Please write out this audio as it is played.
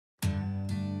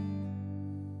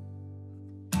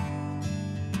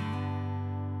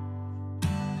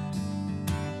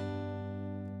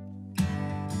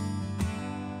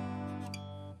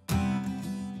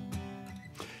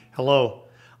Hello,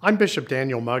 I'm Bishop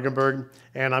Daniel Mueggenborg,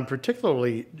 and I'm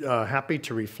particularly happy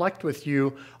to reflect with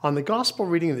you on the gospel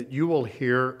reading that you will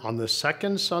hear on the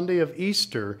second Sunday of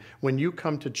Easter when you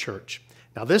come to church.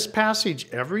 Now, this passage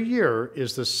every year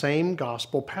is the same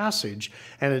gospel passage,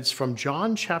 and it's from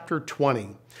John chapter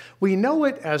 20. We know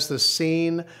it as the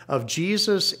scene of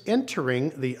Jesus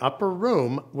entering the upper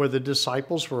room where the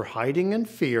disciples were hiding in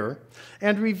fear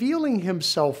and revealing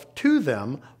himself to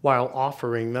them while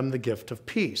offering them the gift of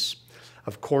peace.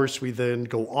 Of course, we then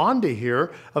go on to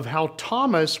hear of how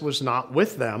Thomas was not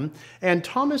with them, and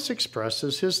Thomas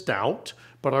expresses his doubt,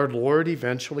 but our Lord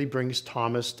eventually brings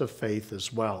Thomas to faith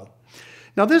as well.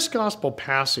 Now, this gospel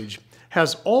passage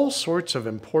has all sorts of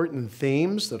important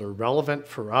themes that are relevant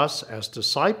for us as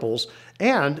disciples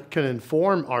and can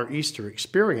inform our Easter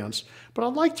experience, but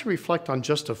I'd like to reflect on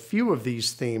just a few of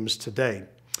these themes today.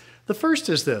 The first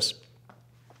is this.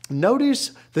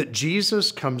 Notice that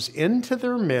Jesus comes into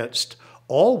their midst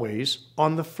always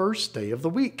on the first day of the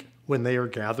week when they are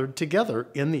gathered together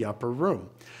in the upper room.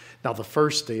 Now, the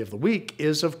first day of the week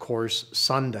is, of course,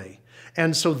 Sunday.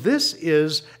 And so this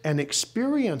is an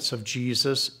experience of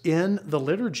Jesus in the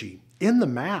liturgy, in the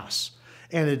Mass.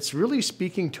 And it's really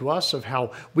speaking to us of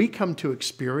how we come to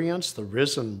experience the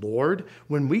risen Lord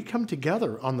when we come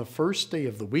together on the first day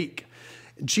of the week.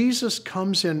 Jesus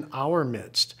comes in our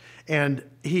midst, and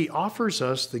he offers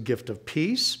us the gift of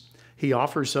peace. He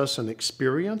offers us an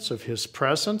experience of his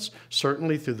presence,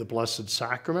 certainly through the Blessed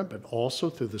Sacrament, but also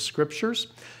through the Scriptures.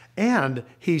 And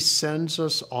he sends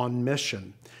us on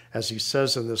mission. As he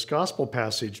says in this gospel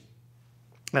passage,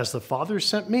 "As the Father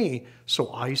sent me, so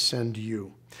I send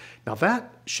you." Now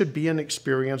that should be an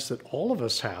experience that all of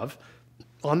us have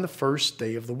on the first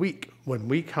day of the week when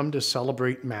we come to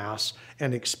celebrate Mass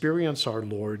and experience our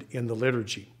Lord in the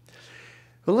liturgy.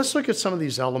 Well, let's look at some of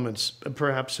these elements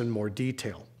perhaps in more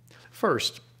detail.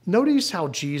 First, notice how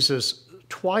Jesus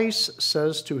twice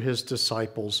says to his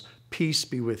disciples, "Peace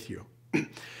be with you."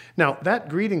 Now, that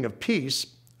greeting of peace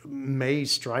may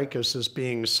strike us as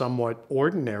being somewhat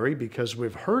ordinary because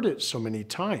we've heard it so many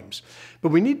times. But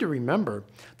we need to remember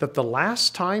that the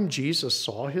last time Jesus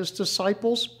saw his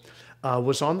disciples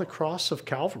was on the cross of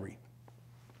Calvary.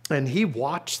 And he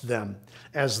watched them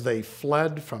as they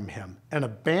fled from him and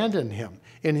abandoned him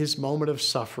in his moment of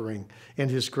suffering, in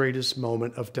his greatest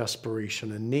moment of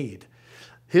desperation and need.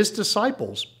 His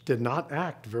disciples did not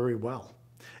act very well.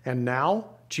 And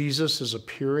now Jesus is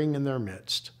appearing in their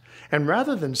midst. And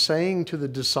rather than saying to the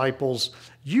disciples,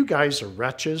 "You guys are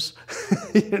wretches,"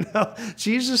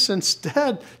 Jesus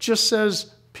instead just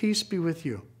says, "Peace be with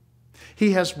you."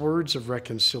 He has words of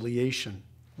reconciliation,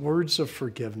 words of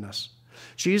forgiveness.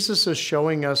 Jesus is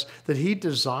showing us that he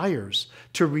desires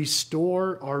to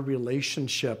restore our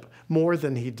relationship more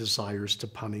than he desires to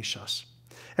punish us.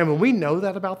 And when we know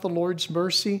that about the Lord's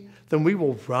mercy, then we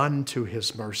will run to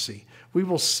his mercy. We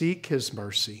will seek his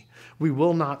mercy. We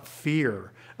will not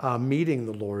fear meeting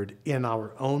the Lord in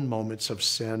our own moments of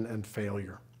sin and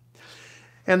failure.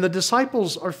 And the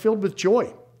disciples are filled with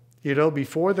joy.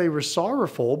 Before they were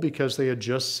sorrowful because they had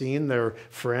just seen their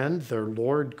friend, their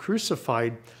Lord,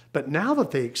 crucified. But now that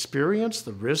they experience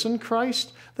the risen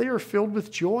Christ, they are filled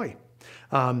with joy.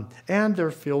 And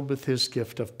they're filled with his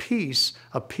gift of peace,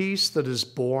 a peace that is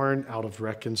born out of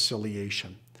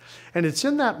reconciliation. And it's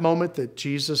in that moment that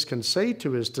Jesus can say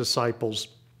to his disciples,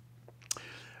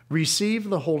 "Receive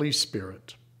the Holy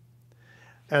Spirit.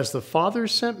 As the Father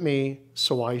sent me,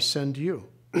 so I send you."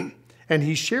 And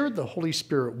he shared the Holy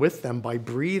Spirit with them by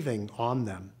breathing on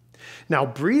them. Now,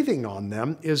 breathing on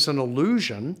them is an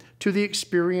allusion to the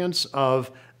experience of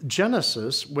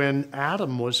Genesis when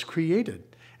Adam was created.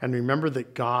 And remember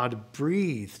that God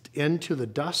breathed into the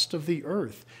dust of the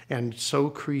earth and so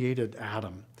created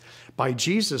Adam. By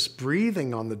Jesus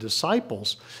breathing on the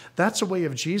disciples, that's a way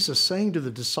of Jesus saying to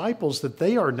the disciples that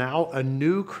they are now a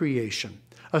new creation,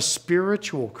 a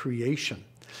spiritual creation,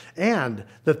 and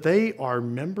that they are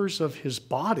members of his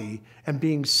body and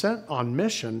being sent on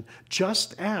mission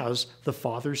just as the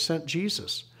Father sent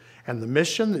Jesus. And the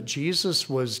mission that Jesus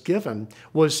was given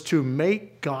was to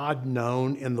make God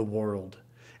known in the world.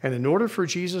 And in order for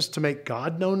Jesus to make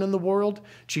God known in the world,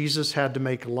 Jesus had to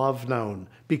make love known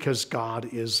because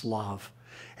God is love.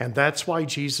 And that's why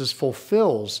Jesus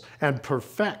fulfills and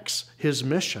perfects his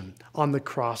mission on the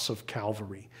cross of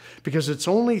Calvary. Because it's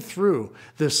only through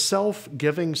the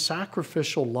self-giving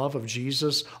sacrificial love of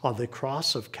Jesus on the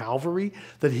cross of Calvary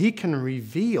that he can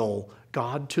reveal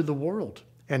God to the world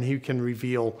and he can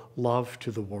reveal love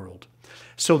to the world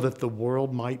so that the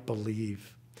world might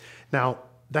believe. Now,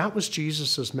 that was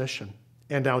Jesus' mission.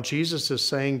 And now Jesus is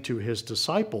saying to his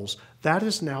disciples, that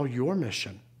is now your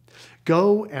mission.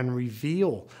 Go and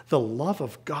reveal the love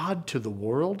of God to the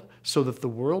world so that the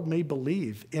world may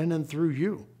believe in and through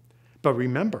you. But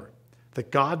remember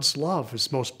that God's love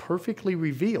is most perfectly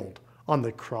revealed on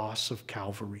the cross of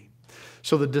Calvary.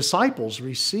 So the disciples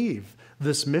receive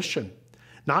this mission,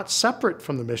 not separate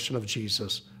from the mission of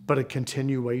Jesus, but a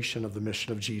continuation of the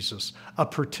mission of Jesus, a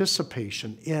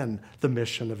participation in the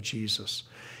mission of Jesus.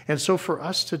 And so for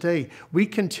us today, we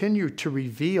continue to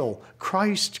reveal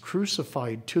Christ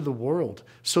crucified to the world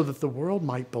so that the world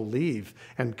might believe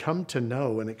and come to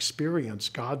know and experience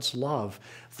God's love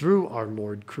through our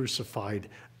Lord crucified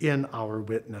in our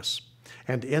witness.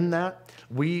 And in that,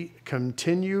 we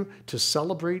continue to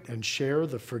celebrate and share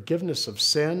the forgiveness of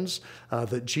sins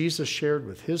that Jesus shared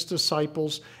with his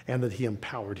disciples and that he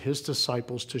empowered his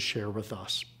disciples to share with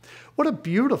us. What a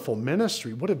beautiful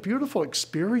ministry. What a beautiful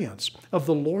experience of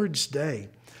the Lord's Day,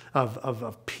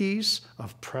 of peace,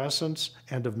 of presence,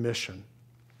 and of mission.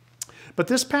 But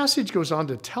this passage goes on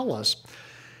to tell us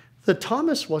that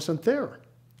Thomas wasn't there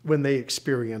when they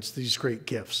experienced these great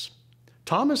gifts.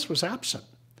 Thomas was absent.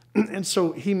 And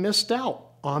so he missed out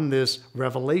on this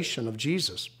revelation of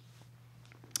Jesus.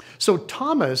 So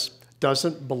Thomas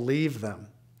doesn't believe them,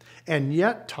 and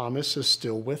yet Thomas is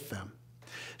still with them.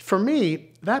 For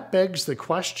me, that begs the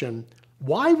question,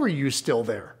 why were you still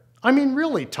there? I mean,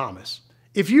 really, Thomas,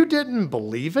 if you didn't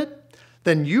believe it,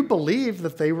 then you believe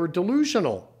that they were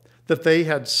delusional, that they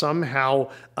had somehow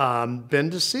been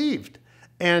deceived.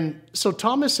 And so,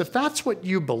 Thomas, if that's what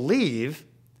you believe,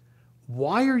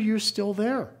 why are you still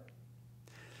there?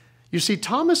 You see,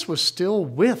 Thomas was still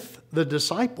with the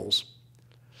disciples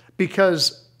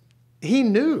because he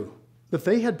knew that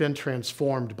they had been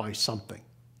transformed by something.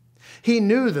 He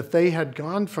knew that they had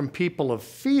gone from people of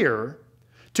fear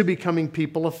to becoming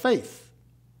people of faith.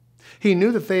 He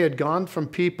knew that they had gone from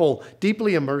people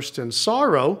deeply immersed in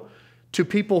sorrow to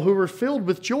people who were filled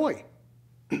with joy.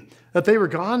 That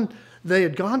they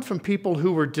had gone from people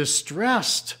who were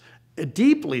distressed,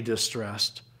 deeply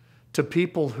distressed, to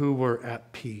people who were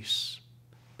at peace.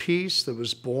 Peace that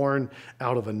was born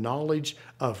out of a knowledge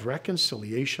of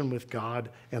reconciliation with God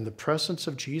and the presence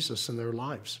of Jesus in their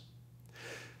lives.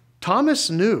 Thomas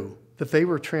knew that they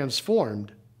were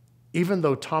transformed, even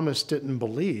though Thomas didn't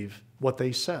believe what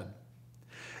they said.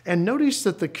 And notice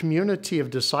that the community of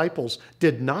disciples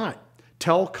did not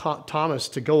tell Thomas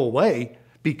to go away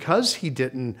because he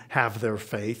didn't have their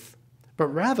faith, but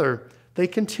rather they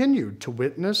continued to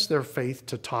witness their faith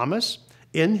to Thomas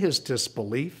in his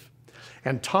disbelief,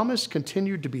 and Thomas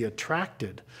continued to be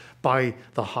attracted by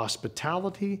the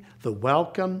hospitality, the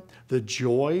welcome, the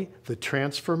joy, the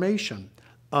transformation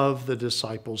of the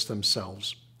disciples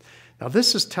themselves. Now,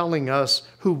 this is telling us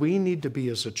who we need to be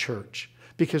as a church,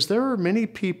 because there are many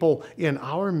people in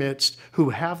our midst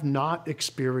who have not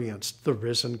experienced the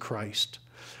risen Christ.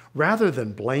 Rather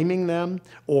than blaming them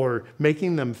or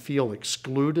making them feel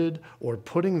excluded or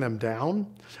putting them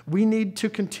down, we need to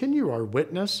continue our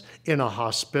witness in a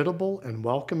hospitable and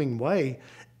welcoming way.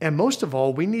 And most of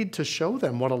all, we need to show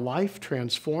them what a life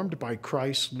transformed by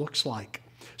Christ looks like,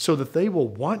 so that they will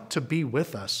want to be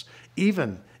with us,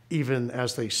 even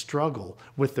as they struggle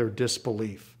with their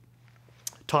disbelief.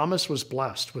 Thomas was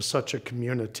blessed with such a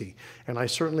community, and I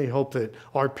certainly hope that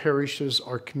our parishes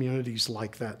are communities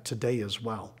like that today as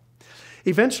well.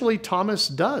 Eventually, Thomas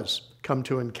does come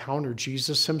to encounter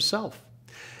Jesus himself.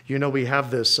 You know, we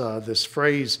have this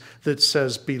phrase that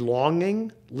says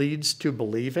belonging leads to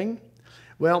believing.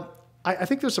 Well, I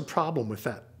think there's a problem with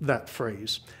that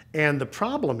phrase. And the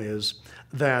problem is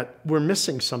that we're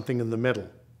missing something in the middle.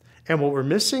 And what we're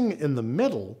missing in the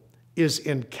middle is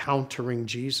encountering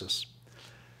Jesus.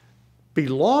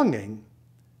 Belonging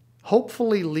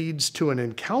hopefully leads to an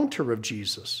encounter of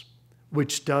Jesus,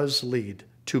 which does lead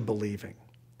to believing.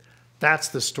 That's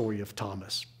the story of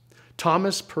Thomas.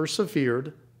 Thomas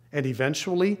persevered, and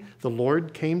eventually the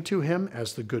Lord came to him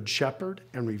as the Good Shepherd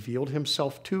and revealed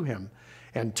himself to him.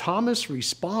 And Thomas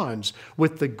responds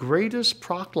with the greatest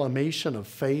proclamation of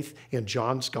faith in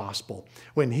John's Gospel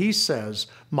when he says,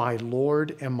 "My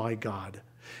Lord and my God."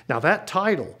 Now that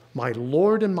title, "My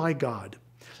Lord and my God,"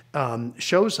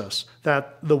 shows us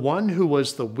that the one who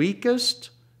was the weakest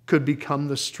could become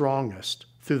the strongest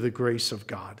through the grace of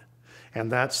God.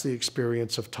 And that's the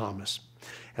experience of Thomas.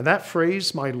 And that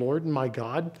phrase, "My Lord and my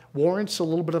God," warrants a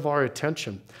little bit of our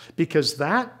attention, because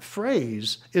that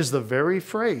phrase is the very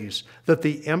phrase that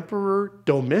the Emperor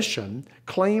Domitian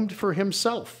claimed for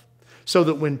himself. So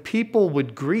that when people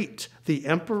would greet the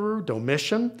Emperor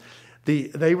Domitian,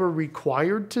 they were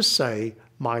required to say,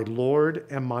 "My Lord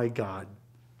and my God."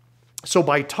 So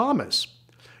by Thomas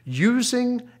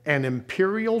using an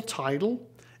imperial title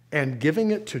and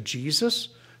giving it to Jesus,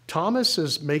 Thomas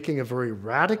is making a very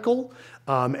radical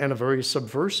and a very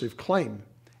subversive claim.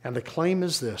 And the claim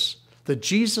is this: that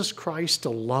Jesus Christ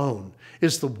alone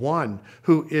is the one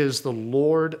who is the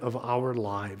Lord of our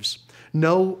lives.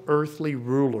 No earthly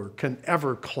ruler can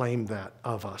ever claim that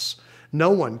of us. No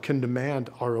one can demand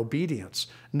our obedience.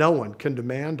 No one can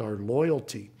demand our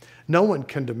loyalty. No one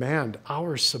can demand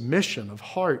our submission of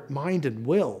heart, mind, and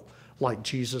will like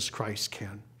Jesus Christ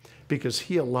can, because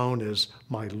he alone is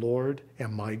my Lord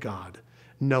and my God.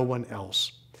 No one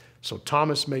else. So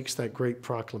Thomas makes that great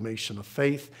proclamation of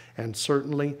faith, and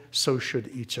certainly so should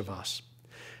each of us.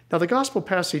 Now, the gospel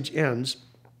passage ends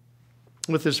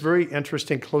with this very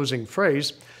interesting closing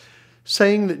phrase,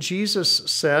 saying that Jesus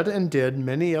said and did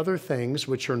many other things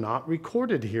which are not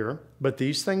recorded here, but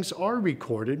these things are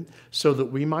recorded so that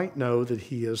we might know that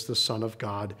he is the Son of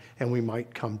God and we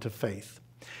might come to faith.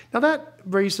 Now that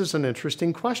raises an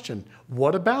interesting question.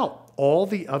 What about all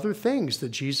the other things that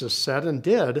Jesus said and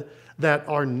did that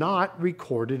are not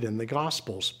recorded in the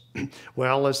Gospels?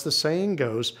 Well, as the saying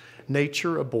goes,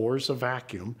 nature abhors a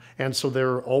vacuum, and so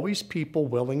there are always people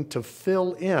willing to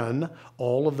fill in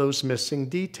all of those missing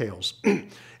details.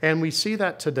 And we see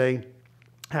that today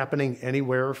happening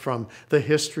anywhere from the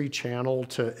History Channel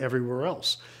to everywhere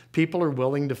else. People are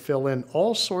willing to fill in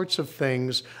all sorts of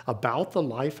things about the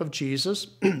life of Jesus,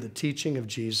 the teaching of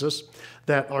Jesus,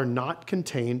 that are not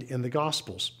contained in the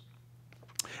Gospels.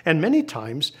 And many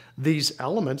times, these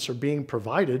elements are being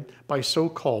provided by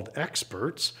so-called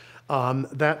experts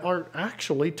that are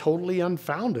actually totally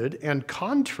unfounded and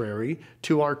contrary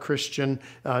to our Christian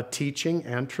teaching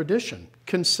and tradition,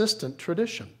 consistent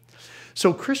tradition.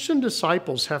 So Christian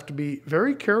disciples have to be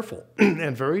very careful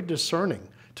and very discerning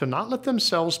to not let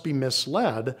themselves be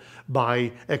misled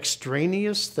by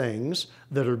extraneous things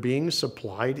that are being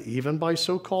supplied even by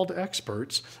so-called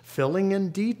experts, filling in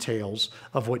details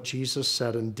of what Jesus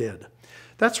said and did.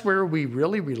 That's where we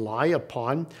really rely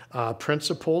upon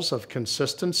principles of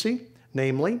consistency,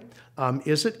 namely,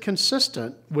 is it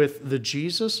consistent with the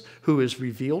Jesus who is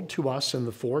revealed to us in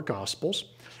the four Gospels?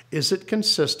 Is it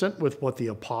consistent with what the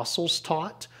apostles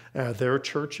taught their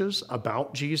churches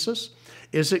about Jesus?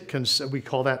 Is it, we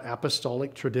call that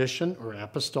apostolic tradition or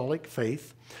apostolic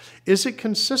faith. Is it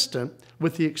consistent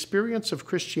with the experience of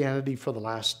Christianity for the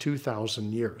last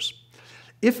 2,000 years?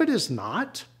 If it is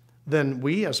not, then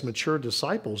we as mature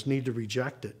disciples need to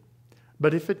reject it.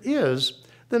 But if it is,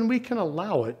 then we can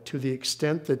allow it to the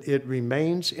extent that it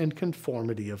remains in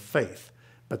conformity of faith.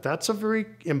 But that's a very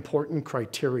important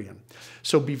criterion.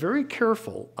 So be very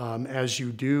careful as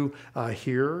you do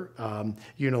hear,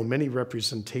 many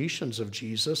representations of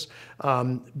Jesus.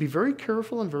 Be very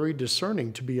careful and very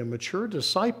discerning to be a mature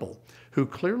disciple who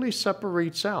clearly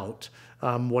separates out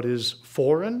what is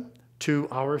foreign to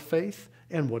our faith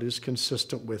and what is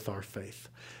consistent with our faith.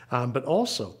 But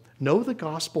also know the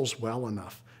Gospels well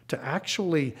enough to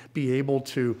actually be able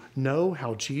to know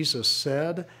how Jesus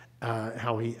said,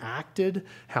 how he acted,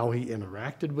 how he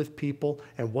interacted with people,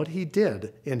 and what he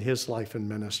did in his life and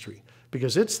ministry.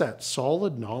 Because it's that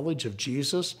solid knowledge of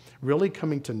Jesus, really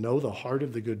coming to know the heart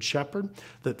of the Good Shepherd,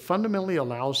 that fundamentally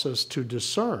allows us to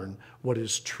discern what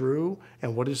is true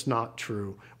and what is not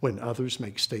true when others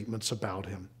make statements about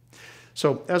him.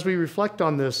 So as we reflect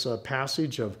on this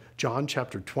passage of John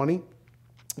chapter 20,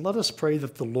 let us pray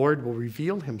that the Lord will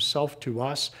reveal himself to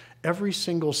us every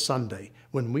single Sunday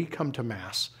when we come to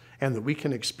Mass, and that we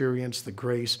can experience the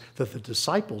grace that the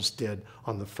disciples did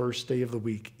on the first day of the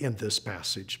week in this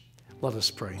passage. Let us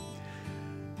pray.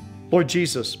 Lord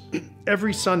Jesus,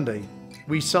 every Sunday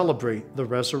we celebrate the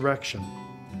resurrection.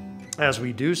 As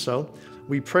we do so,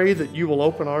 we pray that you will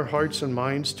open our hearts and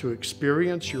minds to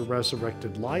experience your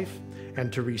resurrected life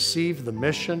and to receive the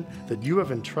mission that you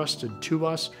have entrusted to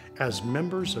us as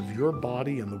members of your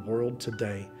body in the world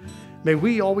today. May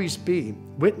we always be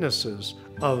witnesses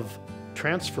of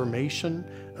transformation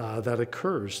that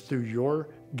occurs through your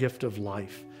gift of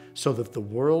life, so that the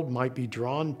world might be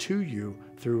drawn to you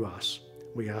through us.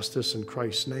 We ask this in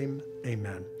Christ's name,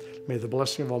 amen. May the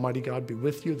blessing of Almighty God be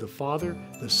with you, the Father,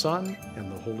 the Son, and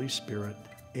the Holy Spirit.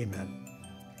 Amen.